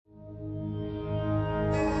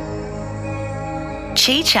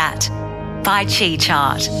ChiChart by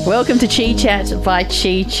ChiChart. Welcome to ChiChart by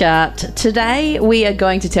ChiChart. Today we are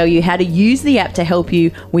going to tell you how to use the app to help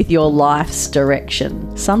you with your life's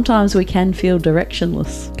direction. Sometimes we can feel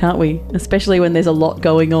directionless, can't we? Especially when there's a lot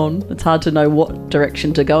going on. It's hard to know what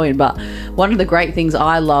direction to go in. But one of the great things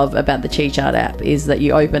I love about the ChiChart app is that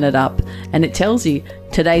you open it up and it tells you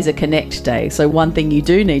today's a connect day. So one thing you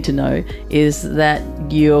do need to know is that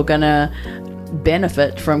you're going to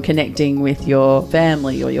benefit from connecting with your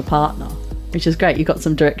family or your partner, which is great. You've got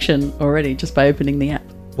some direction already just by opening the app.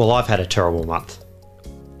 Well, I've had a terrible month.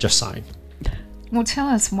 Just saying. Well, tell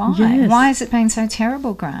us why. Yes. Why has it been so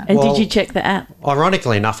terrible, Grant? And Well, did you check the app?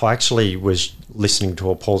 Ironically enough, I actually was listening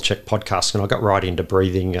to a Paul Chek podcast and I got right into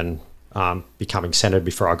breathing and becoming centered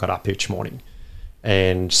before I got up each morning.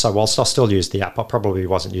 And so whilst I still used the app, I probably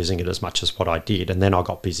wasn't using it as much as what I did. And then I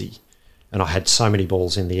got busy and I had so many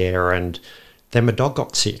balls in the air, and then my dog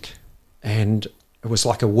got sick. And it was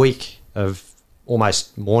like a week of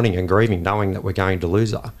almost mourning and grieving, knowing that we're going to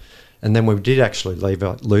lose her. And then we did actually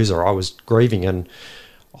lose her. I was grieving, and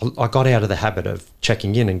I got out of the habit of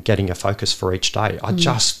checking in and getting a focus for each day. I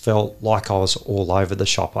just felt like I was all over the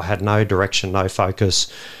shop. I had no direction, no focus.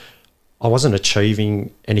 I wasn't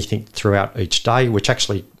achieving anything throughout each day, which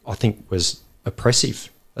actually I think was oppressive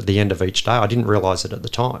at the end of each day. I didn't realise it at the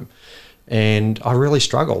time. And I really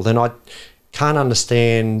struggled. And I can't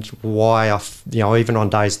understand why even on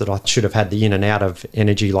days that I should have had the in and out of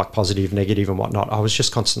energy, like positive, negative and whatnot, I was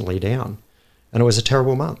just constantly down. And it was a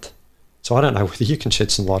terrible month. So I don't know whether you can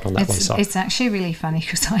shed some light on that, Lisa. It's actually really funny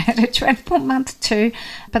because I had a dreadful month too,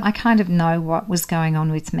 but I kind of know what was going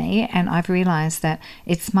on with me, and I've realised that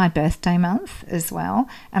it's my birthday month as well,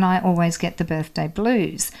 and I always get the birthday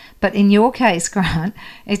blues. But in your case, Grant,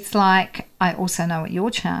 it's like I also know what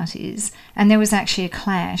your chart is, and there was actually a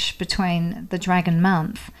clash between the dragon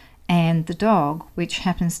month and the dog, which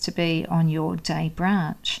happens to be on your day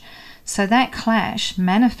branch. So that clash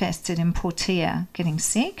manifested in Portia getting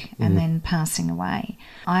sick and then passing away.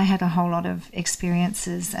 I had a whole lot of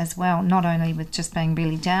experiences as well, not only with just being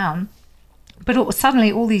really down, but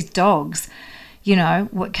suddenly all these dogs,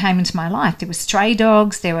 what came into my life. There were stray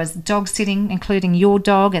dogs, there was dogs sitting, including your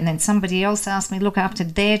dog, and then somebody else asked me to look after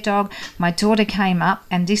their dog. My daughter came up,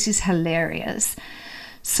 and this is hilarious.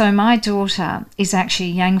 So my daughter is actually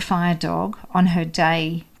a Yang Fire dog on her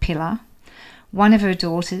day pillar. One of her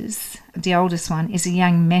daughters, the oldest one, is a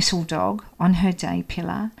young metal dog on her day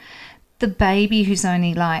pillar. The baby, who's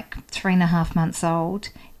only like 3.5 months old,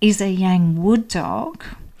 is a young wood dog.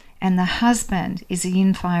 And the husband is a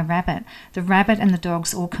yin fire rabbit. The rabbit and the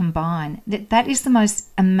dogs all combine. That is the most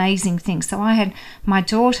amazing thing. So I had my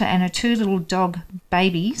daughter and her 2 little dog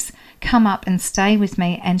babies come up and stay with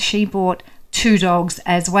me, and she brought 2 dogs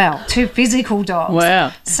as well, 2 physical dogs.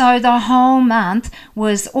 Wow. So the whole month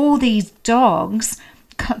was all these dogs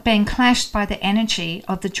being clashed by the energy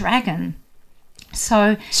of the dragon.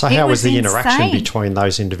 So how was the interaction insane. between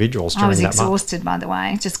those individuals during that month? I was exhausted, by the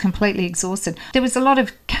way, just completely exhausted. There was a lot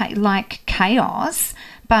of chaos,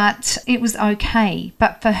 but it was okay.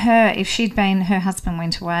 But for her, if her husband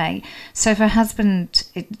went away. So for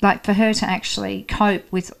for her to actually cope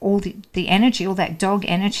with all the energy, all that dog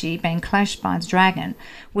energy being clashed by the dragon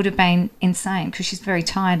would have been insane, because she's very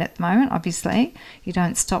tired at the moment, obviously. You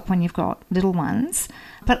don't stop when you've got little ones.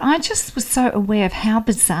 But I just was so aware of how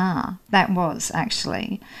bizarre that was,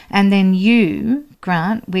 actually. And then you,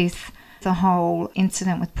 Grant, with the whole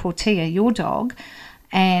incident with Portia, your dog,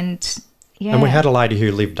 and... yeah. And we had a lady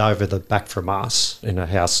who lived over the back from us in a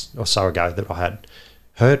house or so ago that I had.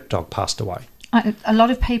 Her dog passed away. A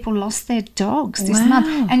lot of people lost their dogs this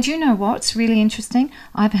month. And you know what's really interesting?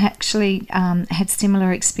 I've actually had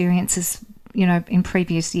similar experiences, in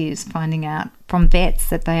previous years, finding out from vets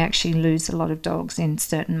that they actually lose a lot of dogs in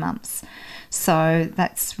certain months. So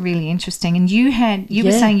that's really interesting. And you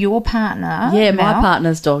were saying your partner. Yeah, Mel, my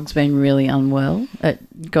partner's dog's been really unwell.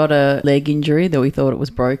 It got a leg injury that we thought it was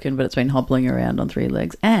broken, but it's been hobbling around on 3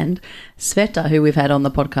 legs. And Sveta, who we've had on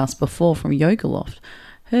the podcast before from Yoga Loft,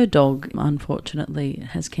 her dog, unfortunately,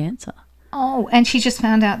 has cancer. Oh, and she just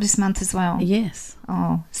found out this month as well. Yes.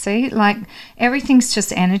 Oh, see, everything's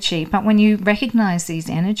just energy. But when you recognise these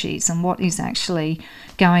energies and what is actually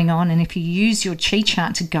going on, and if you use your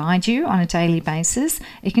ChiChart to guide you on a daily basis,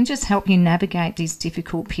 it can just help you navigate these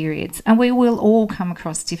difficult periods. And we will all come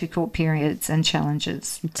across difficult periods and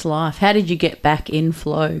challenges. It's life. How did you get back in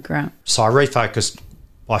flow, Grant? So I refocused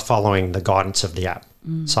by following the guidance of the app.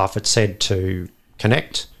 So if it said to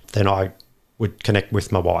connect, then I would connect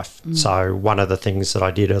with my wife. So one of the things that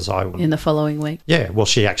I did is in the following week. Yeah, well,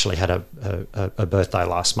 she actually had a birthday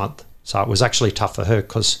last month. So it was actually tough for her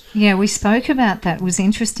because... Yeah, we spoke about that. It was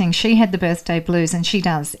interesting. She had the birthday blues, and she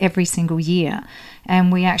does every single year.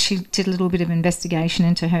 And we actually did a little bit of investigation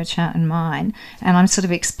into her chart and mine. And I'm sort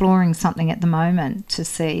of exploring something at the moment to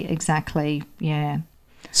see exactly,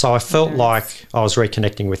 So I felt like I was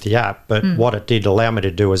reconnecting with the app, but what it did allow me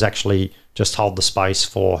to do was actually just hold the space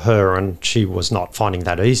for her, and she was not finding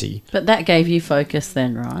that easy. But that gave you focus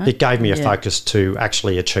then, right? It gave me a focus to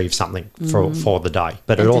actually achieve something for the day.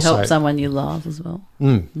 But and it to also help someone you love as well.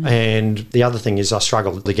 And the other thing is I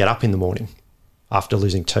struggled to get up in the morning after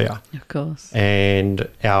losing Tia. Of course. And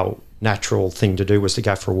our natural thing to do was to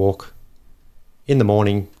go for a walk in the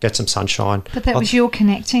morning, get some sunshine. But that was your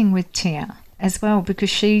connecting with Tia as well, because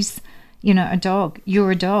she's, a dog.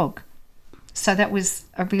 You're a dog. So that was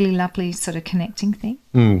a really lovely sort of connecting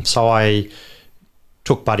thing. So I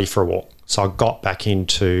took Buddy for a walk. So I got back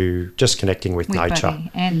into just connecting with nature.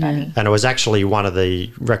 Buddy and Buddy. And it was actually one of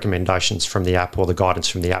the recommendations from the app, or the guidance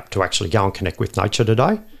from the app, to actually go and connect with nature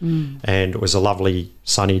today. And it was a lovely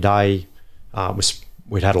sunny day.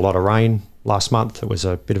 We'd had a lot of rain last month. It was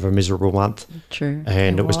a bit of a miserable month. True.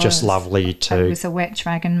 And it was just lovely to... It was a wet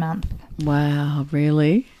dragon month. Wow,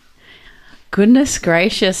 really? Goodness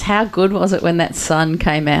gracious, how good was it when that sun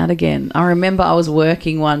came out again? I remember I was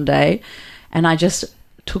working one day and I just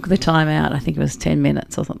took the time out, I think it was 10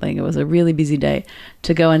 minutes or something, it was a really busy day,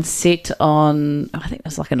 to go and sit on, I think it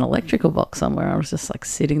was like an electrical box somewhere. I was just like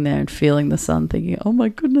sitting there and feeling the sun, thinking, oh my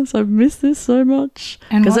goodness, I've missed this so much.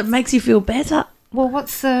 Because it makes you feel better. Well, what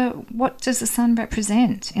does the sun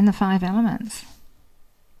represent in the 5 elements?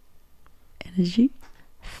 Energy.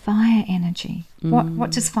 Fire energy.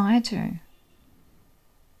 What does fire do?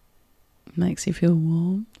 Makes you feel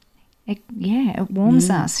warm. It warms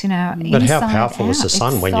us, But how powerful is the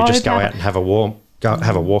sun when you just go out and have a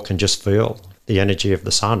walk and just feel the energy of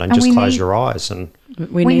the sun and just close your eyes and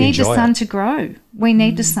we need the sun to grow. We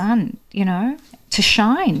need the sun, to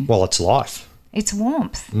shine. Well, it's life. It's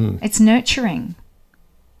warmth. It's nurturing.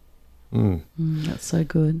 That's so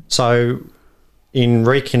good. So in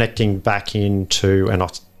reconnecting back into, and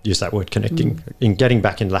I'll use that word connecting, in getting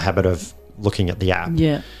back into the habit of looking at the app,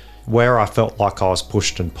 where I felt like I was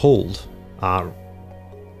pushed and pulled,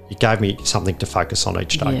 it gave me something to focus on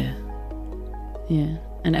each day. Yeah.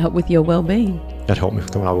 And it helped with your well-being. It helped me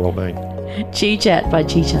with my well-being. ChiChart by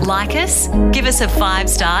ChiChart. Like us? Give us a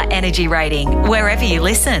 5-star energy rating wherever you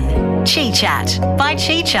listen. ChiChart by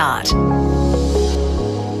ChiChart.